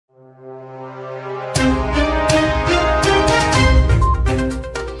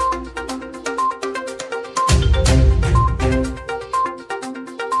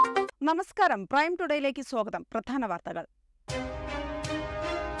നമസ്കാരം, പ്രൈം ടുഡേയിലേക്ക് സ്വാഗതം. പ്രധാന വാർത്തകൾ.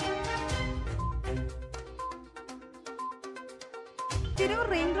 തിരൂർ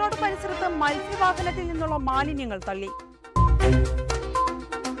റിംഗ് റോഡ് പരിസരത്ത് മത്സ്യവാഹനത്തിൽ നിന്നുള്ള മാലിന്യങ്ങൾ തള്ളി.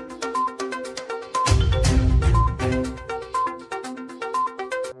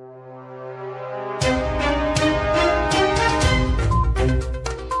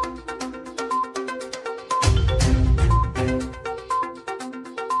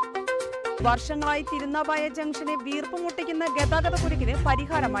 വർഷങ്ങളായി തിരുനാവായ ജംഗ്ഷനെ വീർപ്പുമുട്ടിക്കുന്ന ഗതാഗത കുരുക്കിന്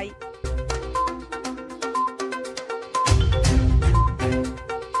പരിഹാരമായി.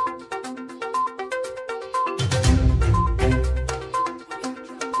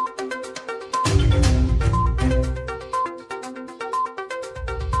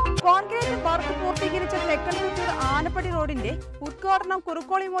 കോൺക്രീറ്റ് വർക്ക് പൂർത്തീകരിച്ച തെക്കൻ പുത്തൂർ ആനപ്പടി റോഡിന്റെ ഉദ്ഘാടനം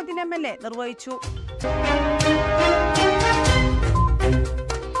കുറുക്കോളി മോദിൻ MLA നിർവഹിച്ചു.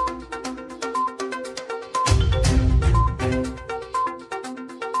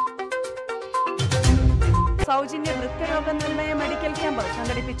 സൗജന്യ വൃക്കരോഗ നിർണയ മെഡിക്കൽ ക്യാമ്പ്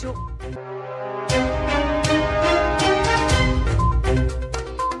സംഘടിപ്പിച്ചു.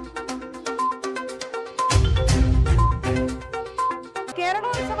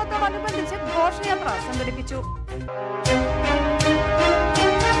 കേരളോത്സവത്തോടനുബന്ധിച്ച് ഘോഷയാത്ര സംഘടിപ്പിച്ചു.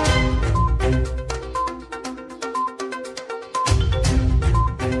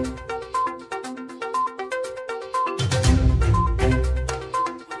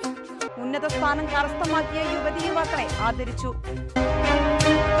 ഉന്നത സ്ഥാനം കരസ്ഥമാക്കിയ യുവതി യുവാക്കളെ ആദരിച്ചു.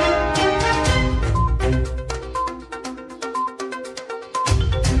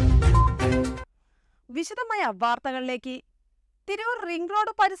 വിശദമായ വാർത്തകളിലേക്ക്. തിരൂർ റിംഗ്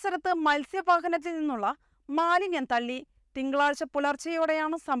റോഡ് പരിസരത്ത് മത്സ്യവാഹനത്തിൽ നിന്നുള്ള മാലിന്യം തള്ളി. തിങ്കളാഴ്ച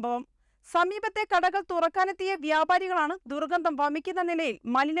പുലർച്ചെയോടെയാണ് സംഭവം. സമീപത്തെ കടകൾ തുറക്കാനെത്തിയ വ്യാപാരികളാണ് ദുർഗന്ധം വമിക്കുന്ന നിലയിൽ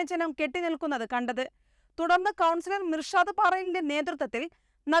മലിനജലം കെട്ടിനിൽക്കുന്നത് കണ്ടത്. തുടർന്ന് കൗൺസിലർ മിർഷാദ് പാറയിലിന്റെ നേതൃത്വത്തിൽ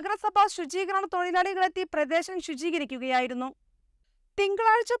നഗരസഭാ ശുചീകരണ തൊഴിലാളികളെത്തി പ്രദേശം ശുചീകരിക്കുകയായിരുന്നു.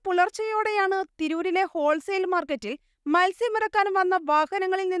 തിങ്കളാഴ്ച പുലർച്ചെയോടെയാണ് തിരൂരിലെ ഹോൾസെയിൽ മാർക്കറ്റിൽ മത്സ്യമിറക്കാൻ വന്ന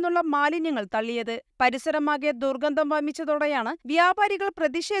വാഹനങ്ങളിൽ നിന്നുള്ള മാലിന്യങ്ങൾ തള്ളിയത്. പരിസരമാകെ ദുർഗന്ധം വമിച്ചതോടെയാണ് വ്യാപാരികൾ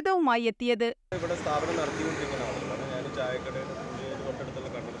പ്രതിഷേധവുമായി എത്തിയത്. ഇവിടെ സ്ഥാപനം നടത്തിക്കൊണ്ടിരിക്കുന്ന ആളുകളാണ്. ഞാൻ ചായക്കട തൊട്ടടുത്തുള്ള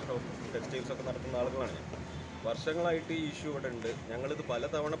കണ്ണൂർ ഷോപ്പ് ടെക്സ്റ്റൈൽസ് ഒക്കെ നടത്തുന്ന ആളുകളാണ്. വർഷങ്ങളായിട്ട് ഈ ഇഷ്യൂ ഇവിടെ ഉണ്ട്. ഞങ്ങളിത്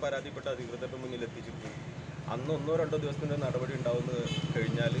പലതവണ പരാതിപ്പെട്ട് അധികൃതരുടെ മുന്നിൽ എത്തിച്ചിട്ടുണ്ട്. അന്ന് 1-2 ദിവസത്തിൻ്റെ നടപടി ഉണ്ടാവുന്ന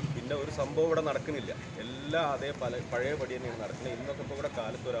കഴിഞ്ഞാൽ പിന്നെ ഒരു സംഭവം ഇവിടെ നടക്കുന്നില്ല. എല്ലാം അതേ പഴയ പടി തന്നെയാണ് നടക്കുന്നത്. ഇന്നൊക്കെ ഇപ്പോൾ ഇവിടെ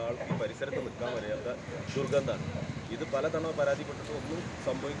കാലത്ത് ഒരാൾക്ക് ഈ പരിസരത്ത് നിൽക്കാൻ വരാത്ത ദുർഗന്ധമാണ്. ഇത് പലതവണ പരാതിപ്പെട്ടിട്ട് ഒന്നും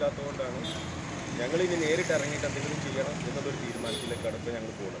സംഭവിക്കാത്തതുകൊണ്ടാണ് ഞങ്ങളിനി നേരിട്ട് ഇറങ്ങിയിട്ട് എന്തെങ്കിലും ചെയ്യണം എന്നുള്ളൊരു തീരുമാനത്തിലേക്കാണ് ഇപ്പോൾ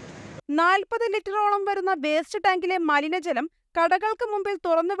ഞങ്ങൾ പോകുന്നത്. 40 ലിറ്ററോളം വരുന്ന വേസ്റ്റ് ടാങ്കിലെ മലിനജലം കടകൾക്ക് മുമ്പിൽ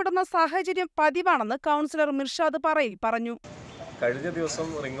തുറന്നുവിടുന്ന സാഹചര്യം പതിവാണെന്ന് കൗൺസിലർ മിർഷാദ് പാറയിൽ പറഞ്ഞു. കഴിഞ്ഞ ദിവസം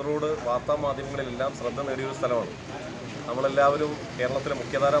റിംഗ് റോഡ് വാർത്താമാധ്യമങ്ങളിലെല്ലാം ശ്രദ്ധ നേടിയൊരു സ്ഥലമാണ്. നമ്മളെല്ലാവരും കേരളത്തിലെ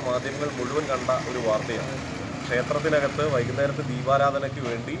മുഖ്യധാര മാധ്യമങ്ങൾ മുഴുവൻ കണ്ട ഒരു വാർത്തയാണ്. ക്ഷേത്രത്തിനകത്ത് വൈകുന്നേരത്തെ ദീപാരാധനയ്ക്ക്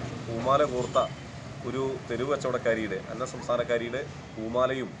വേണ്ടി പൂമാല കോർത്ത ഒരു തെരുവ് കച്ചവടക്കാരിയുടെ അന്യസംസ്ഥാനക്കാരിയുടെ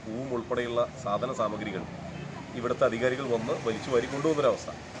പൂമാലയും പൂവും ഉൾപ്പെടെയുള്ള സാധന സാമഗ്രികൾ ഇവിടുത്തെ അധികാരികൾ വന്ന് വലിച്ചു വാരി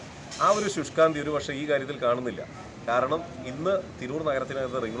കൊണ്ടുപോകുന്നൊരവസ്ഥ. ആ ഒരു ശുഷ്കാന്തി ഒരു പക്ഷേ ഈ കാര്യത്തിൽ കാണുന്നില്ല. കാരണം ഇന്ന് തിരൂർ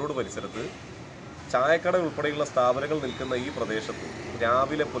നഗരത്തിനകത്ത് റിംഗ് റോഡ് പരിസരത്ത് ചായക്കട ഉൾപ്പെടെയുള്ള സ്ഥാപനങ്ങൾ നിൽക്കുന്ന ഈ പ്രദേശത്ത്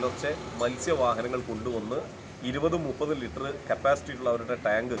രാവിലെ പുലർച്ചെ മത്സ്യവാഹനങ്ങൾ കൊണ്ടുവന്ന് 20-30 ലിറ്റർ കപ്പാസിറ്റിയുള്ള അവരുടെ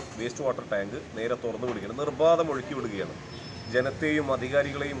ടാങ്ക്, വേസ്റ്റ് വാട്ടർ ടാങ്ക് നേരെ തുറന്നു വിടുകയാണ്, നിർബാധം ഒഴുക്കി വിടുകയാണ്. ജനത്തെയും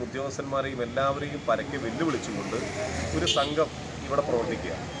അധികാരികളെയും ഉദ്യോഗസ്ഥന്മാരെയും എല്ലാവരെയും പരക്കെ വെല്ലുവിളിച്ചുകൊണ്ട് ഒരു സംഘം ഇവിടെ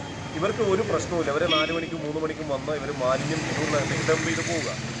പ്രവർത്തിക്കുക. ഇവർക്ക് ഒരു പ്രശ്നവുമില്ല. അവരെ 4 മണിക്കും 3 മണിക്കും വന്ന് ഇവർ മാലിന്യം തിരൂരിനകത്തേക്ക് ഡംപ് ചെയ്ത് പോവുക.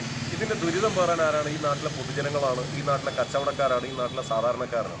 ഇതിൻ്റെ ദുരിതം പറയാൻ ആരാണ്? ഈ നാട്ടിലെ പൊതുജനങ്ങളാണ്, ഈ നാട്ടിലെ കച്ചവടക്കാരാണ്, ഈ നാട്ടിലെ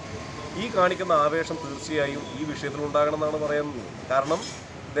സാധാരണക്കാരാണ്. ഈ കാണിക്കുന്ന ആവേശം തീർച്ചയായും ഈ വിഷയത്തിൽ ഉണ്ടാകണമെന്നാണ് പറയുന്നത്. കാരണം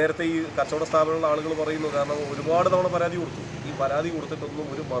നേരത്തെ ഈ കച്ചവട സ്ഥാപനമുള്ള ആളുകൾ പറയുന്നു, കാരണം ഒരുപാട് തവണ പരാതി കൊടുത്തു. ഈ പരാതി കൊടുത്തിട്ടൊന്നും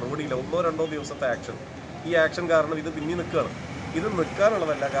ഒരു മറുപടിയില്ല. 1-2 ദിവസത്തെ ആക്ഷൻ. ഈ ആക്ഷൻ കാരണം ഇത് പിന്നി നിൽക്കുകയാണ്. ഇത്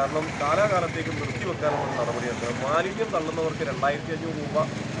നിൽക്കാനുള്ളതല്ല, കാരണം കാലാകാലത്തേക്ക് നിർത്തിവെക്കാനുള്ള നടപടിയാണ്. മാലിന്യം തള്ളുന്നവർക്ക് 2500 രൂപ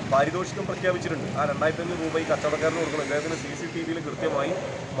പാരിതോഷികം പ്രഖ്യാപിച്ചിട്ടുണ്ട്. ആ 2500 രൂപ ഈ കച്ചവടക്കാരന് കൊടുക്കണം. അദ്ദേഹത്തിന് CCTVയിൽ കൃത്യമായി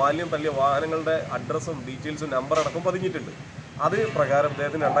മാലിന്യം തള്ളിയ വാഹനങ്ങളുടെ അഡ്രസ്സും ഡീറ്റെയിൽസും നമ്പർ അടക്കം പതിഞ്ഞിട്ടുണ്ട്. അത് പ്രകാരം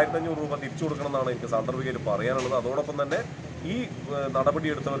അദ്ദേഹത്തിന് 2500 രൂപ തിരിച്ചു കൊടുക്കണമെന്നാണ് എനിക്ക് സാന്ദർഭികമായിട്ട് പറയാനുള്ളത്. അതോടൊപ്പം തന്നെ ഈ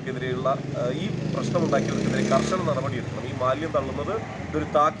നടപടിയെടുത്തവർക്കെതിരെയുള്ള ഈ പ്രശ്നമുണ്ടാക്കിയവർക്കെതിരെ കർശന നടപടിയെടുക്കണം. ഈ മാലിന്യം തള്ളുന്നത് ഇതൊരു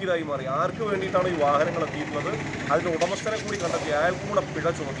താക്കീതായി മാറി. ആർക്ക് വേണ്ടിയിട്ടാണ് ഈ വാഹനങ്ങൾ എത്തിയിട്ടുള്ളത്, അതിൻ്റെ ഉടമസ്ഥനെ കൂടി കണ്ടെത്തി അയാൾക്കും കൂടെ പിഴ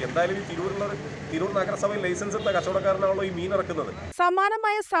ചുമത്തി. എന്തായാലും ഈ തിരൂർ നഗരസഭയിൽ ലൈസൻസ് എടുത്ത കച്ചവടക്കാരനാണല്ലോ ഈ മീൻ ഇറക്കുന്നത്.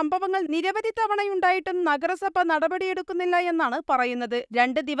 സമാനമായ സംഭവങ്ങൾ നിരവധി തവണയുണ്ടായിട്ടും നഗരസഭ നടപടിയെടുക്കുന്നില്ല എന്നാണ് പറയുന്നത്.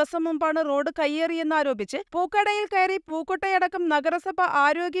 2 ദിവസം മുമ്പാണ് റോഡ് കയ്യേറിയെന്നാരോപിച്ച് പൂക്കടയിൽ കയറി പൂക്കോട്ടയടക്കം നഗരസഭ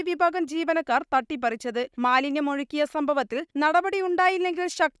ആരോഗ്യ വിഭാഗം ജീവനക്കാർ തട്ടിപ്പറിച്ചത്. മാലിന്യമൊഴുക്കിയ സംഭവത്തിൽ നടപടിയുണ്ടായില്ലെങ്കിൽ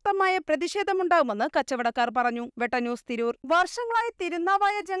ശക്തമായ പ്രതിഷേധമുണ്ടാകുമെന്ന് കച്ചവടക്കാർ പറഞ്ഞു. വെട്ടന്യൂസ് തിരൂർ. വർഷങ്ങളായി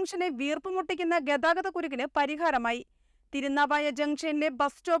തിരുനാവായ ജംഗ്ഷനെ വീർപ്പുമുട്ടിക്കുന്ന ഗതാഗത കുരുക്കിന് പരിഹാരമായി. തിരുനാവായ ജംഗ്ഷനിലെ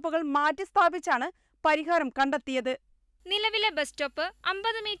ബസ് സ്റ്റോപ്പുകൾ മാറ്റി സ്ഥാപിച്ചാണ് പരിഹാരം കണ്ടെത്തിയത്. നിലവിലെ ബസ് സ്റ്റോപ്പ്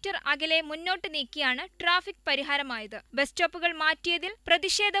 50 മീറ്റർ അകലെ മുന്നോട്ട് നീക്കിയാണ് ട്രാഫിക് പരിഹാരമായത്. ബസ് സ്റ്റോപ്പുകൾ മാറ്റിയതിൽ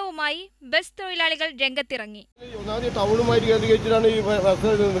പ്രതിഷേധവുമായി ബസ് തൊഴിലാളികൾ രംഗത്തിറങ്ങി. ടൗണുമായി കേന്ദ്രീകരിച്ചിട്ടാണ് ഈ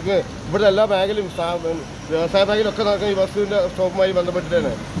ബസ് ഇവിടെ എല്ലാ മേഖലയും വ്യവസായ മേഖലയൊക്കെ നടക്കുന്ന ഈ ബസ്സിന്റെ സ്റ്റോപ്പുമായി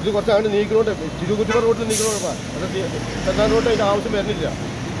ബന്ധപ്പെട്ടിട്ടാണ്. ഇത് കുറച്ച് നീക്കിനോട്ട് തിരുകുറ്റിപ്പുറ റോഡിൽ നീക്കണോട്ടാണ്. ചെന്നാൻ റോഡ് അതിൻ്റെ ആവശ്യം വരുന്നില്ല.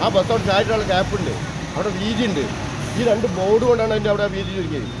 ആ ബസ് അവിടെ ചായയിട്ടുള്ള ഗ്യാപ്പുണ്ട്, അവിടെ വീതി ഉണ്ട്. ഈ 2 ബോർഡ് കൊണ്ടാണ് അതിൻ്റെ അവിടെ വീതി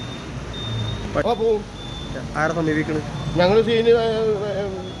ചുരുക്കിയത്. അപ്പോൾ പോവും. ആരെ സമീപിക്കുന്നത്? ഞങ്ങൾ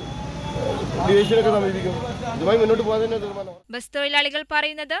ഡിവിഷനൊക്കെ സമീപിക്കും. ഇതുമായി മുന്നോട്ട് പോകാൻ തന്നെ തീരുമാനം. ബസ് തൊഴിലാളികൾ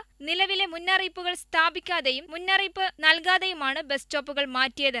പറയുന്നത് നിലവിലെ മുന്നറിയിപ്പുകൾ സ്ഥാപിക്കാതെയും മുന്നറിയിപ്പ് നൽകാതെയുമാണ് ബസ് സ്റ്റോപ്പുകൾ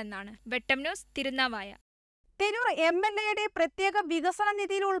മാറ്റിയതെന്നാണ്. വെട്ടം ന്യൂസ് തിരുനാവായ. തിരൂർ MLAയുടെ പ്രത്യേക വികസന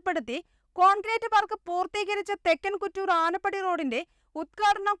നിധിയിൽ ഉൾപ്പെടുത്തി കോൺക്രീറ്റ് പാർക്ക് പൂർത്തീകരിച്ച തെക്കൻ കുറ്റൂർ ആനപ്പടി റോഡിന്റെ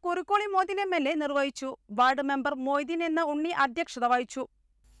ഉദ്ഘാടനം കുറുക്കോളി മൊയ്തീൻ MLA നിർവഹിച്ചു. വാർഡ് മെമ്പർ മൊയ്തീൻ എന്ന ഉണ്ണി അധ്യക്ഷത വഹിച്ചു.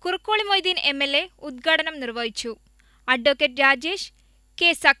 കുറുക്കോളി മൊയ്തീൻ MLA ഉദ്ഘാടനം നിർവഹിച്ചു. Advocate Rajesh, K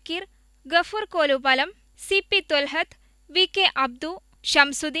Zakir, Gafoor കോലുപാലം, CP Thwalhath, VK Abdu,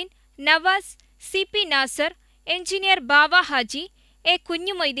 Shamsuddin, Nawaz, CP Nasar, engineer Bava Haji, A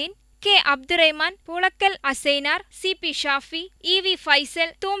Kunjumoideen, K Abdurahman, Pulakkal Asainar, CP Shafi, EV Faisal,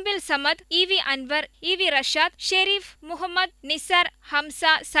 Thoombil Samad, EV Anwar, EV Rashad, Sharif Muhammad, Nisar, Hamza,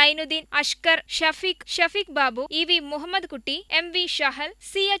 Zainuddin, Ashkar, Shafeeq Babu, EV Muhammad കുട്ടി, MV ഷഹൽ,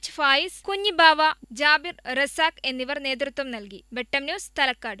 CH ഫായിസ്, കുഞ്ഞിബാവ, ജാബിർ റസാഖ് എന്നിവർ നേതൃത്വം നൽകി. വെട്ടം ന്യൂസ്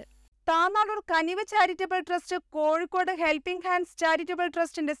തലക്കാട്. താനാളൂർ കനിവ് charitable trust, Kozhikode helping hands charitable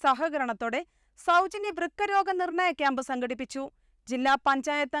ട്രസ്റ്റിന്റെ സഹകരണത്തോടെ സൗജന്യ വൃക്കരോഗ നിർണയ ക്യാമ്പ് സംഘടിപ്പിച്ചു. ജില്ലാ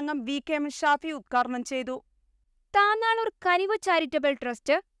പഞ്ചായത്ത് അംഗം VK ഷാഫി ഉദ്ഘാടനം ചെയ്തു. താനാളൂർ കനിവ് charitable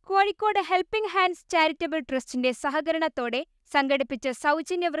trust, Kozhikode helping hands charitable ട്രസ്റ്റിന്റെ സഹകരണത്തോടെ സംഘടിപ്പിച്ച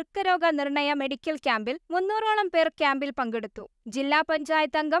സൗജന്യ വൃക്കരോഗ നിർണയ മെഡിക്കൽ ക്യാമ്പിൽ 300ഓളം പേർ ക്യാമ്പിൽ പങ്കെടുത്തു. ജില്ലാ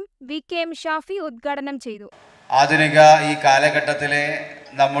പഞ്ചായത്ത് അംഗം VK ഷാഫി ഉദ്ഘാടനം ചെയ്തു. ആധുനിക ഈ കാലഘട്ടത്തിലെ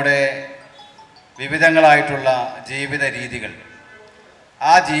നമ്മുടെ വിവിധങ്ങളായിട്ടുള്ള ജീവിത രീതികൾ,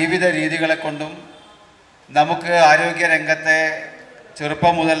 ആ ജീവിത രീതികളെ കൊണ്ടും നമുക്ക് ആരോഗ്യരംഗത്തെ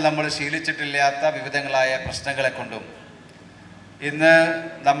ചെറുപ്പം മുതൽ നമ്മൾ ശീലിച്ചിട്ടില്ലാത്ത വിവിധങ്ങളായ പ്രശ്നങ്ങളെ കൊണ്ടും ഇന്ന്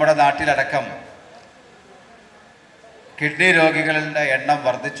നമ്മുടെ നാട്ടിലടക്കം കിഡ്നി രോഗികളുടെ എണ്ണം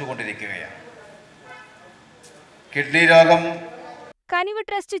വർദ്ധിച്ചുകൊണ്ടിരിക്കുകയാണ്. കിഡ്നി രോഗം കനിവ്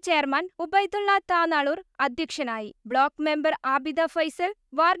ട്രസ്റ്റ് ചെയർമാൻ ഉബൈദുള്ള താനാളൂർ അധ്യക്ഷനായി. Block member Abida Faisal,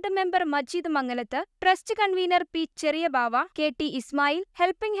 ward member Majeed മംഗലത്ത്, trust convener P ചെറിയബാവ, KT Ismail,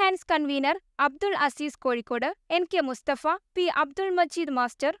 helping hands convener Abdul Azeez Kozhikode, NK Mustafa, P Abdul Majeed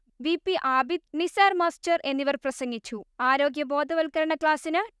master, VP Abid, Nisar master എന്നിവർ പ്രസംഗിച്ചു. ആരോഗ്യ ബോധവൽക്കരണ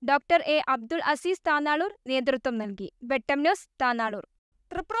ക്ലാസിന് ഡോക്ടർ A അബ്ദുൾ അസീസ് താനാളൂർ നേതൃത്വം നൽകി. വെട്ടം ന്യൂസ് താനാളൂർ.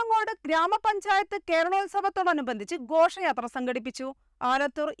 തൃപ്രങ്ങോട് ഗ്രാമപഞ്ചായത്ത് കേരളോത്സവത്തോടനുബന്ധിച്ച് ഘോഷയാത്ര സംഘടിപ്പിച്ചു.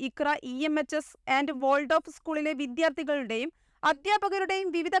 ആലത്തൂർ ഇക്ര EMHS ആൻഡ് വോൾഡോഫ് സ്കൂളിലെ വിദ്യാർത്ഥികളുടെയും അധ്യാപകരുടെയും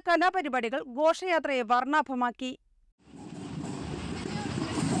വിവിധ കലാപരിപാടികൾ ഘോഷയാത്രയെ വർണ്ണാഭമാക്കി.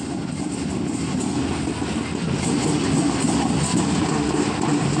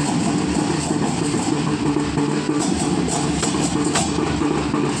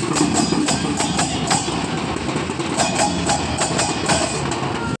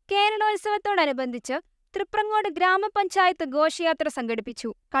 കേരളോത്സവത്തോടനുബന്ധിച്ച് തൃപ്രങ്ങോട് ഗ്രാമപഞ്ചായത്ത് ഘോഷയാത്ര സംഘടിപ്പിച്ചു.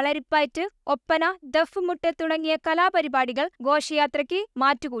 കളരിപ്പയറ്റ്, ഒപ്പന, ദഫ്മുട്ട് തുടങ്ങിയ കലാപരിപാടികൾ ഘോഷയാത്രയ്ക്ക്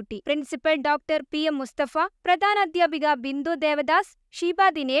മാറ്റുകൂട്ടി. Principal doctor PM Mustafa, പ്രധാനാധ്യാപിക Bindu Devdas, Sheeba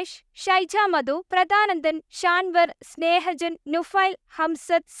Dinesh, Shaija മധു, പ്രധാനന്ദൻ, ഷാൻവർ, സ്നേഹജൻ, നുഫൈൽ,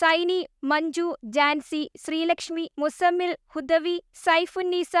 ഹംസത്ത്, സൈനി, മഞ്ജു, ജാൻസി, ശ്രീലക്ഷ്മി, മുസമ്മിൽ, ഹുദവി,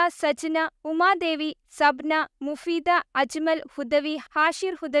 സൈഫുന്നീസ, സജ്ന, ഉമാദേവി, സബ്ന, മുഫീദ, അജ്മൽ, ഹുദവി,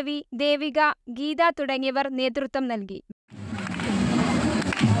 ഹാഷിർ ഹുദവി, ദേവിക, ഗീത തുടങ്ങിയവർ നേതൃത്വം നൽകി.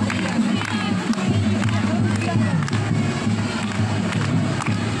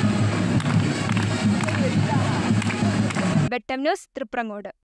 വെട്ടം ന്യൂസ് തൃപ്രങ്ങോട്.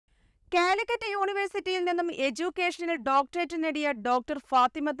 കാലിക്കറ്റ് യൂണിവേഴ്സിറ്റിയിൽ നിന്നും എഡ്യൂക്കേഷനിൽ ഡോക്ടറേറ്റ് നേടിയ doctor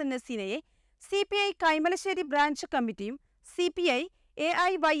Fathimath നസീനയെ CPI Kaimalassery branch കമ്മിറ്റിയും CPI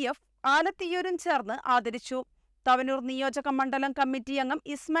AIYF ആലത്തിയൂരും ചേർന്ന് ആദരിച്ചു. തവനൂർ നിയോജക മണ്ഡലം കമ്മിറ്റി അംഗം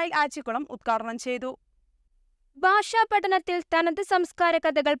ഇസ്മായിൽ ആച്ചിക്കുളം ഉദ്ഘാടനം ചെയ്തു. ഭാഷാ പഠനത്തിൽ തനത് സംസ്കാര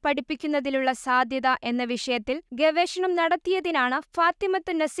കഥകൾ പഠിപ്പിക്കുന്നതിലുള്ള സാധ്യത എന്ന വിഷയത്തിൽ ഗവേഷണം നടത്തിയതിനാണ്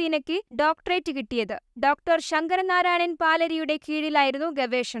ഫാത്തിമത്ത് നസീനയ്ക്ക് ഡോക്ടറേറ്റ് കിട്ടിയത്. ഡോക്ടർ ശങ്കരനാരായണൻ പാലരിയുടെ കീഴിലായിരുന്നു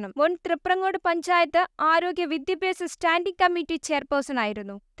ഗവേഷണം. മുൻ തൃപ്രങ്ങോട് പഞ്ചായത്ത് ആരോഗ്യ വിദ്യാഭ്യാസ സ്റ്റാൻഡിംഗ് കമ്മിറ്റി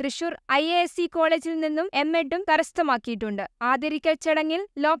ചെയർപേഴ്സണായിരുന്നു. തൃശൂർ IASC കോളേജിൽ നിന്നും MEdും കരസ്ഥമാക്കിയിട്ടുണ്ട്. ആദരിക്കൽ ചടങ്ങിൽ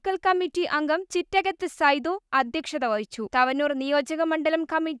ലോക്കൽ കമ്മിറ്റി അംഗം ചിറ്റകത്ത് സൈദു അധ്യക്ഷത വഹിച്ചു. തവനൂർ നിയോജക മണ്ഡലം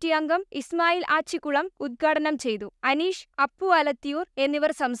കമ്മിറ്റി അംഗം ഇസ്മായിൽ ആച്ചിക്കുളം ഉദ്ഘാടനം ചെയ്തു. അനീഷ്, അപ്പു അലത്തിയൂർ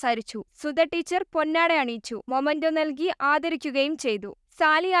എന്നിവർ സംസാരിച്ചു. സുധ ടീച്ചർ പൊന്നാട അണിയിച്ചു. മൊമന്റോ നൽകി ആദരിക്കുകയും ചെയ്തു.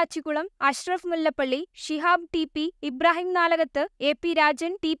 Sally ആച്ചിക്കുളം, Ashraf Mullappally, Shihab TP, Ibrahim Nalakath, AP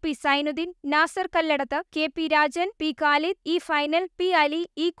Rajan, TP Zainuddin, Nasar കല്ലടത്ത്, KP Rajan, P Khalid, E final, P Ali,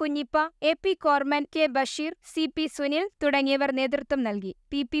 E Kunhippa, AP Corman, K Basheer, CP Sunil തുടങ്ങിയവർ നേതൃത്വം നൽകി.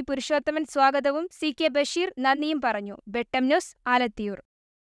 PP പുരുഷോത്തമൻ സ്വാഗതവും CK ബഷീർ നന്ദിയും പറഞ്ഞു. വെട്ടം ന്യൂസ്, ആലത്തിയൂർ.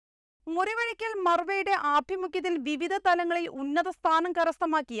 മുറിവഴിക്കൽ മർവയുടെ ആഭിമുഖ്യത്തിൽ വിവിധ തലങ്ങളിൽ ഉന്നത സ്ഥാനം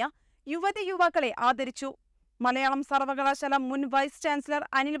കരസ്ഥമാക്കിയ യുവതി യുവാക്കളെ ആദരിച്ചു. മലയാളം സർവകലാശാല മുൻ വൈസ് ചാൻസലർ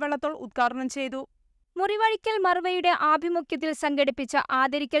അനിൽ വെള്ളത്തോൾ ഉദ്ഘാടനം ചെയ്തു. മുറിവഴിക്കൽ മർവയുടെ ആഭിമുഖ്യത്തിൽ സംഘടിപ്പിച്ച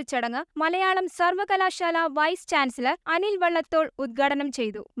ആദരിക്കൽ ചടങ്ങ് മലയാളം സർവകലാശാല വൈസ് ചാൻസലർ അനിൽ വെള്ളത്തോൾ ഉദ്ഘാടനം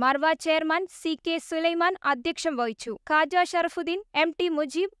ചെയ്തു. മർവ ചെയർമാൻ CK സുലൈമാൻ അധ്യക്ഷം വഹിച്ചു. Khawaja Sharafuddin, MT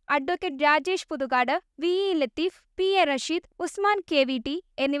Mujeeb, advocate Rajesh പുതുകാട്, VE Latheef, PA Rasheed, Usman KVT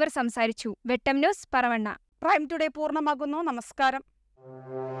എന്നിവർ സംസാരിച്ചു. വെട്ടം ന്യൂസ്, പറവണ്ണ. പ്രൈം ടുഡേ പൂർണ്ണമാകുന്നു. നമസ്കാരം.